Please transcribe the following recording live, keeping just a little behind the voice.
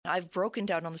I've broken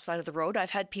down on the side of the road.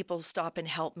 I've had people stop and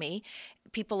help me.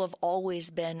 People have always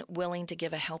been willing to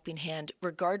give a helping hand,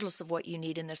 regardless of what you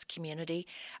need in this community.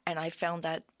 And I found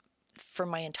that for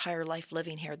my entire life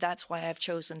living here. That's why I've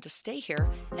chosen to stay here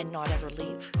and not ever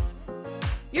leave.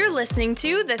 You're listening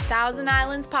to the Thousand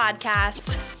Islands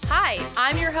Podcast. Hi,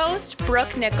 I'm your host,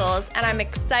 Brooke Nichols, and I'm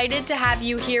excited to have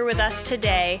you here with us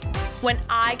today. When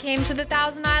I came to the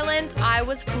Thousand Islands, I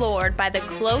was floored by the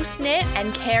close-knit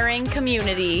and caring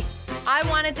community. I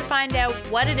wanted to find out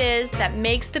what it is that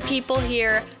makes the people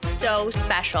here so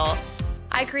special.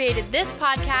 I created this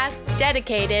podcast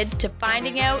dedicated to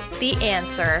finding out the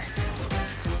answer.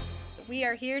 We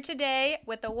are here today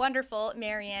with the wonderful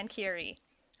Marianne Curie.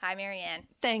 Hi, Marianne.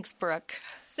 Thanks, Brooke.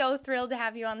 So thrilled to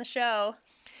have you on the show.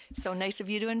 So nice of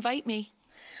you to invite me.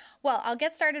 Well, I'll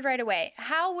get started right away.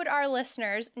 How would our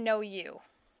listeners know you?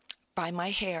 By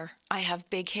my hair. I have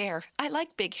big hair. I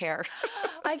like big hair.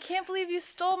 I can't believe you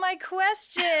stole my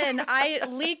question. I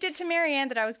leaked it to Marianne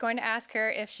that I was going to ask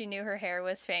her if she knew her hair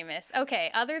was famous.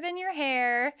 Okay, other than your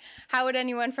hair, how would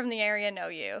anyone from the area know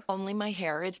you? Only my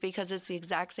hair. It's because it's the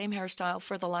exact same hairstyle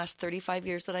for the last 35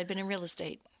 years that I've been in real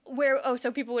estate.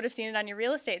 So people would have seen it on your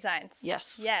real estate signs?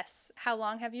 Yes. Yes. How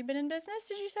long have you been in business,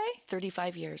 did you say?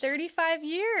 35 years. 35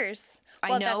 years.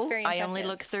 Well, I know. That's very impressive. I only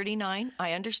look 39.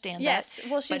 I understand that. Yes.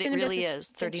 Well, she's been in business but it really is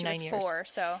 39 since she years. was 4,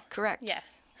 so. Correct.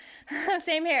 Yes.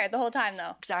 Same hair the whole time,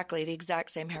 though. Exactly. The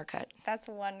exact same haircut. That's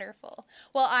wonderful.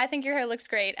 Well, I think your hair looks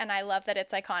great, and I love that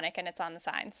it's iconic and it's on the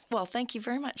signs. Well, thank you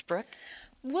very much, Brooke.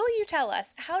 Will you tell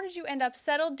us, how did you end up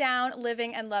settled down,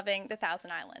 living and loving the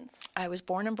Thousand Islands? I was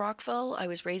born in Brockville. I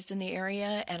was raised in the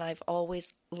area, and I've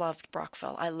always loved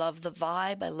Brockville. I love the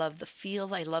vibe. I love the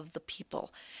feel. I love the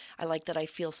people. I like that I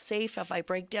feel safe. If I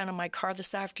break down in my car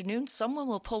this afternoon, someone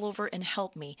will pull over and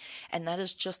help me. And that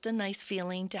is just a nice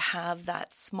feeling to have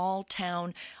that small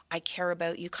town, I care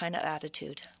about you kind of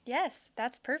attitude. Yes,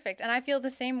 that's perfect. And I feel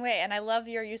the same way. And I love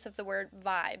your use of the word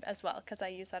vibe as well, because I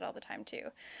use that all the time too.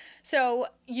 So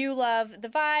you love the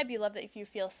vibe. You love that if you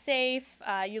feel safe.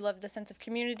 You love the sense of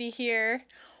community here.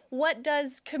 What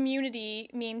does community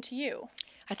mean to you?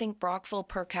 I think Brockville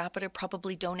per capita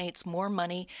probably donates more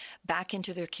money back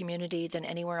into their community than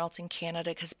anywhere else in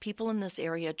Canada, because people in this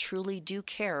area truly do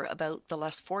care about the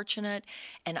less fortunate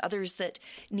and others that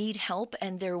need help,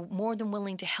 and they're more than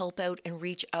willing to help out and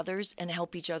reach others and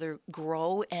help each other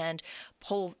grow and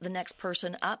pull the next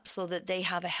person up so that they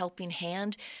have a helping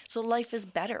hand. So life is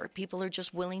better. People are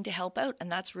just willing to help out,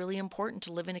 and that's really important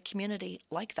to live in a community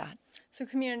like that. So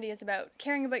community is about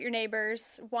caring about your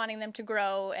neighbors, wanting them to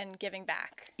grow, and giving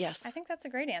back. Yes. I think that's a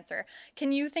great answer.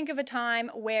 Can you think of a time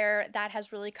where that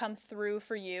has really come through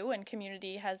for you and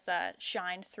community has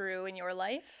shined through in your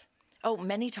life? Oh,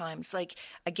 many times. Like,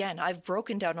 again, I've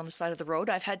broken down on the side of the road.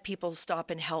 I've had people stop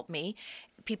and help me.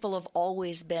 People have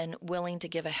always been willing to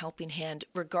give a helping hand,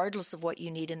 regardless of what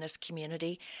you need in this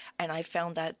community. And I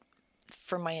found that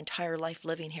for my entire life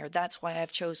living here. That's why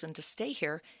I've chosen to stay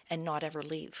here and not ever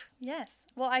leave. Yes.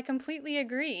 Well, I completely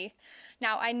agree.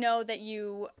 Now, I know that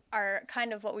you are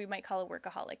kind of what we might call a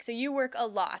workaholic. So you work a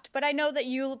lot, but I know that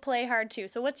you play hard too.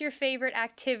 So what's your favorite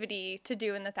activity to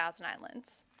do in the Thousand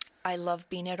Islands? I love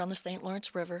being out on the St.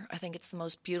 Lawrence River. I think it's the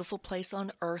most beautiful place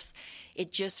on earth.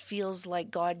 It just feels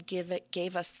like God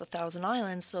gave us the Thousand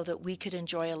Islands so that we could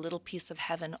enjoy a little piece of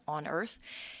heaven on earth.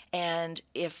 And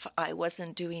if I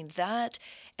wasn't doing that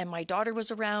and my daughter was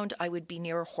around, I would be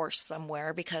near a horse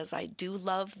somewhere, because I do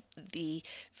love the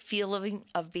feeling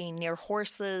of being near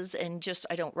horses, and just,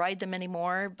 I don't ride them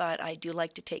anymore, but I do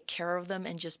like to take care of them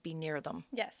and just be near them.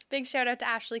 Yes. Big shout out to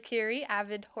Ashley Curie,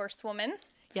 avid horsewoman.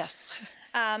 Yes.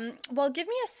 Well, give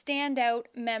me a standout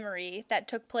memory that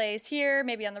took place here,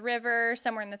 maybe on the river,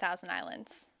 somewhere in the Thousand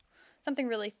Islands. Something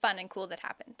really fun and cool that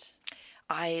happened.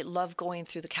 I love going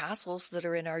through the castles that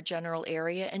are in our general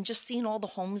area and just seeing all the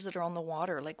homes that are on the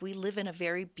water. Like, we live in a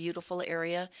very beautiful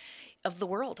area of the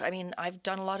world. I mean, I've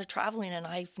done a lot of traveling and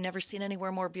I've never seen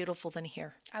anywhere more beautiful than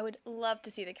here. I would love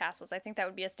to see the castles. I think that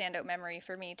would be a standout memory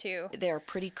for me too. They're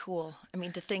pretty cool. I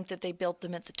mean, to think that they built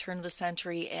them at the turn of the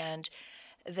century, and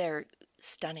they're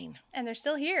stunning. And they're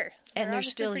still here. They're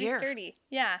still here. Sturdy.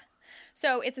 Yeah.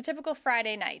 So it's a typical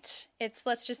Friday night. It's,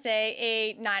 let's just say,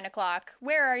 8, 9 o'clock.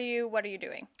 Where are you? What are you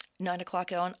doing? 9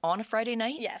 o'clock on a Friday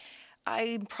night? Yes.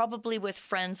 I'm probably with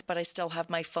friends, but I still have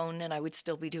my phone and I would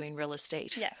still be doing real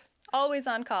estate. Yes. Always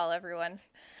on call, everyone.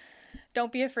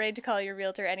 Don't be afraid to call your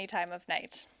realtor any time of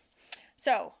night.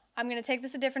 So I'm going to take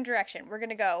this a different direction. We're going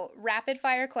to go rapid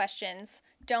fire questions.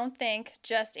 Don't think,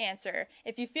 just answer.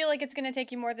 If you feel like it's going to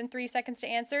take you more than 3 seconds to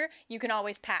answer, you can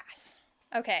always pass.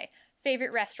 Okay.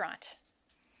 Favorite restaurant?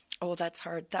 Oh, that's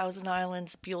hard. Thousand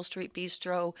Islands, Buell Street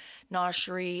Bistro,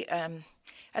 Noshery.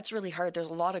 That's really hard. There's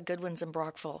a lot of good ones in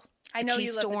Brockville. I know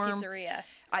you love the pizzeria.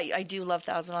 I do love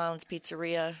Thousand Islands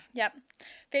Pizzeria. Yep.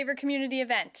 Favorite community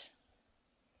event?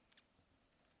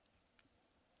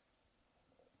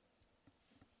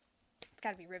 It's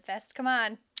got to be Ribfest. Come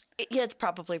on. Yeah, it's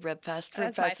probably Ribfest.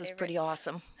 Ribfest is pretty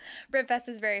awesome. Ribfest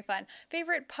is very fun.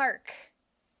 Favorite park?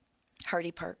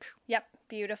 Hardy Park. Yep,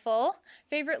 beautiful.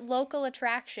 Favorite local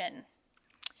attraction?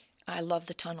 I love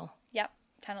the tunnel. Yep,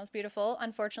 tunnel's beautiful.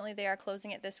 Unfortunately, they are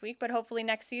closing it this week, but hopefully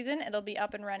next season it'll be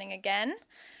up and running again.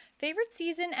 Favorite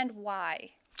season and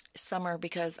why? Summer,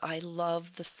 because I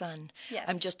love the sun. Yes.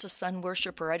 I'm just a sun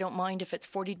worshiper. I don't mind if it's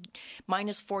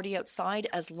minus 40 outside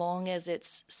as long as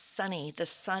it's sunny. The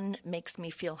sun makes me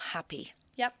feel happy.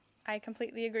 Yep, I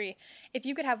completely agree. If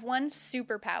you could have one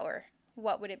superpower,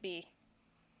 what would it be?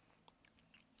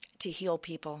 To heal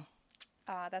people.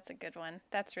 Ah, that's a good one.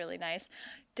 That's really nice.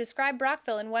 Describe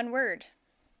Brockville in one word.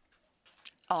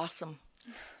 Awesome.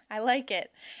 I like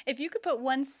it. If you could put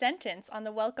one sentence on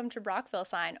the Welcome to Brockville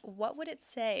sign, what would it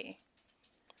say?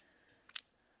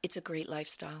 It's a great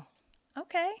lifestyle.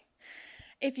 Okay.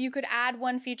 If you could add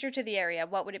one feature to the area,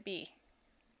 what would it be?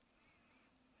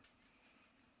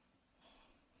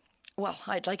 Well,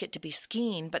 I'd like it to be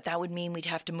skiing, but that would mean we'd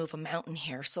have to move a mountain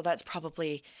here, so that's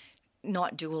probably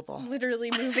not doable.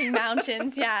 Literally moving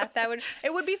mountains. Yeah,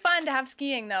 it would be fun to have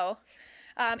skiing though.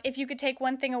 If you could take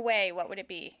one thing away, what would it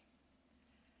be?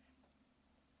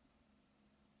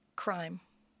 Crime.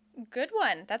 Good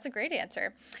one. That's a great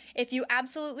answer. If you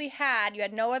absolutely you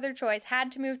had no other choice,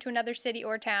 had to move to another city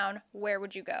or town, where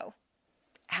would you go?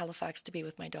 Halifax, to be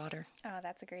with my daughter. Oh,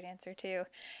 that's a great answer too.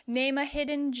 Name a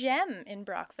hidden gem in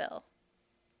Brockville.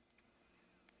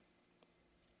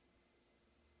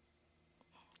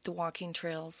 The walking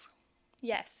trails.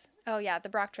 Yes. Oh yeah, the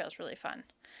Brock Trail's really fun.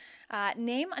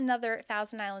 Name another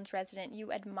Thousand Islands resident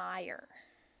you admire.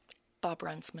 Bob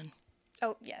Runsman.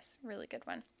 Oh, yes. Really good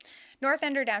one. North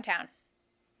End or downtown?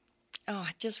 Oh,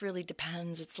 it just really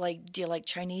depends. It's like, do you like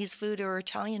Chinese food or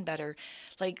Italian better?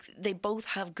 Like, they both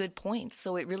have good points.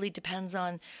 So it really depends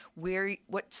on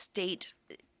what state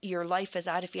your life is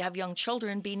at. If you have young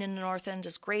children, being in the North End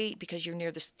is great because you're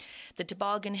near the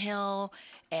toboggan hill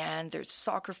and there's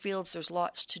soccer fields. There's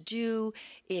lots to do.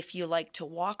 If you like to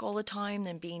walk all the time,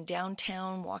 then being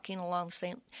downtown, walking along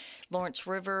St. Lawrence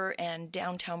River and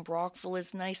downtown Brockville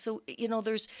is nice. So,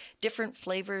 there's different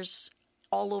flavors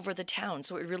all over the town.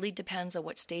 So it really depends on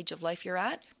what stage of life you're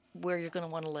at, where you're going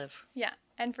to want to live. Yeah.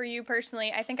 And for you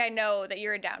personally, I think I know that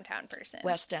you're a downtown person.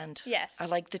 West End. Yes. I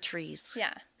like the trees.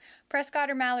 Yeah. Prescott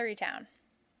or Mallorytown?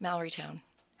 Mallorytown.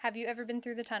 Have you ever been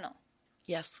through the tunnel?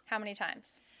 Yes. How many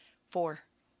times? 4.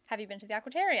 Have you been to the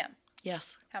Aquatarium?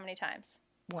 Yes. How many times?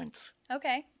 Once.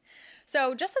 Okay.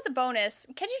 So just as a bonus,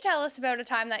 could you tell us about a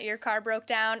time that your car broke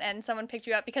down and someone picked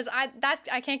you up? Because I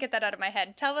can't get that out of my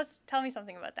head. Tell me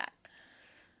something about that.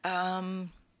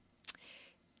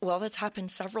 Well, that's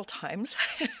happened several times.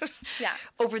 Yeah.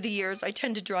 Over the years, I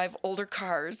tend to drive older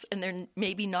cars, and they're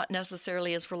maybe not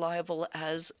necessarily as reliable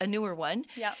as a newer one.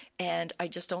 Yeah. And I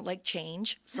just don't like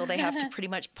change, so they have to pretty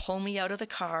much pull me out of the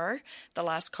car. The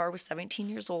last car was 17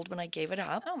 years old when I gave it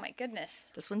up. Oh, my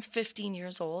goodness. This one's 15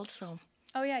 years old, so...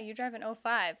 Oh, yeah, you drive an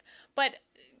 05. But,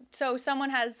 so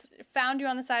someone has found you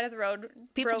on the side of the road,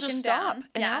 People broken just stop down.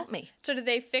 and help me. So did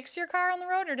they fix your car on the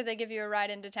road, or did they give you a ride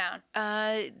into town?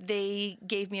 They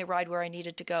gave me a ride where I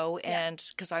needed to go, and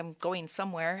because I'm going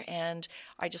somewhere, and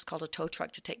I just called a tow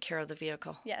truck to take care of the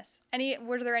vehicle. Yes.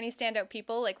 Were there any standout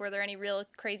people? Like, were there any real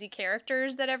crazy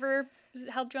characters that ever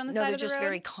helped you on the side of the road? No, they're just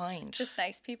very kind. Just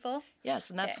nice people? Yes,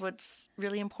 and that's what's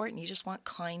really important. You just want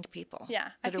kind people. Yeah.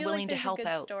 That are willing to help I feel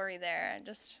like there's a good story there. I'm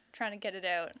just trying to get it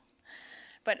out.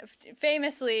 But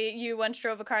famously, you once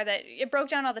drove a car that it broke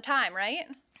down all the time, right?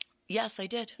 Yes, I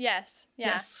did. Yes. Yeah.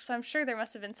 Yes. So I'm sure there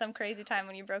must have been some crazy time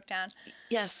when you broke down.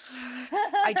 Yes.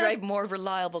 I drive more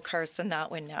reliable cars than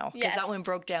that one now, because that one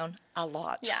broke down a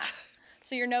lot. Yeah.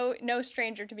 So you're no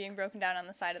stranger to being broken down on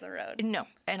the side of the road. No.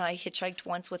 And I hitchhiked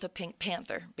once with a Pink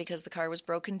Panther because the car was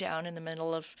broken down in the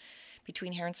middle of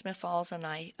between here and Smith Falls, and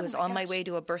I was on my way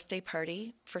to a birthday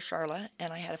party for Charlotte,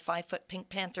 and I had a 5-foot Pink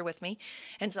Panther with me,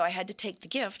 and so I had to take the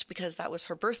gift because that was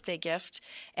her birthday gift,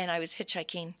 and I was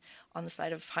hitchhiking on the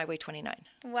side of Highway 29.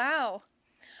 Wow.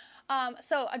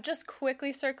 So just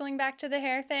quickly circling back to the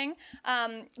hair thing,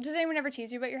 does anyone ever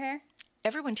tease you about your hair?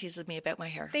 Everyone teases me about my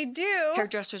hair. They do.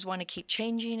 Hairdressers want to keep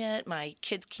changing it. My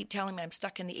kids keep telling me I'm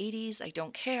stuck in the 80s. I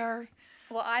don't care.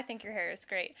 Well, I think your hair is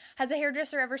great. Has a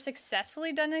hairdresser ever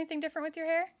successfully done anything different with your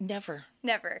hair? Never.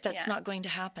 Never. That's not going to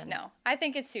happen. No, I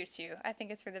think it suits you. I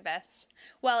think it's for the best.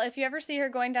 Well, if you ever see her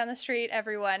going down the street,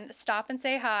 everyone, stop and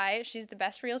say hi. She's the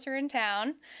best realtor in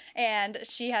town, and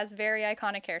she has very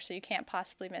iconic hair, so you can't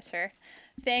possibly miss her.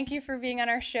 Thank you for being on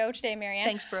our show today, Marianne.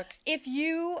 Thanks, Brooke. If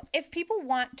people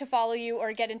want to follow you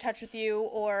or get in touch with you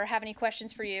or have any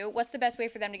questions for you, what's the best way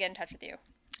for them to get in touch with you?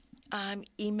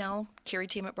 Email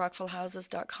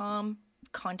KerryTeam@brockvilleHouses.com.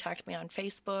 Contact me on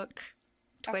Facebook,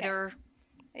 Twitter. Okay.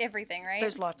 Everything, right?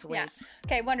 There's lots of ways. Yeah.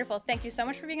 Okay, wonderful. Thank you so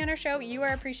much for being on our show. You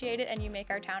are appreciated, and you make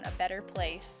our town a better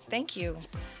place. Thank you.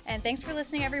 And thanks for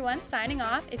listening, everyone. Signing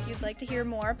off. If you'd like to hear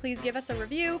more, please give us a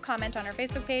review, comment on our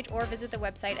Facebook page, or visit the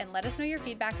website and let us know your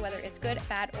feedback, whether it's good,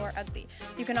 bad, or ugly.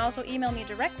 You can also email me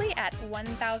directly at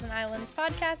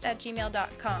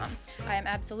 1000islandspodcast@gmail.com. I am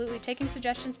absolutely taking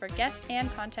suggestions for guests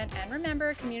and content, and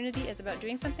remember, community is about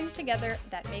doing something together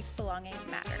that makes belonging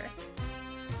matter.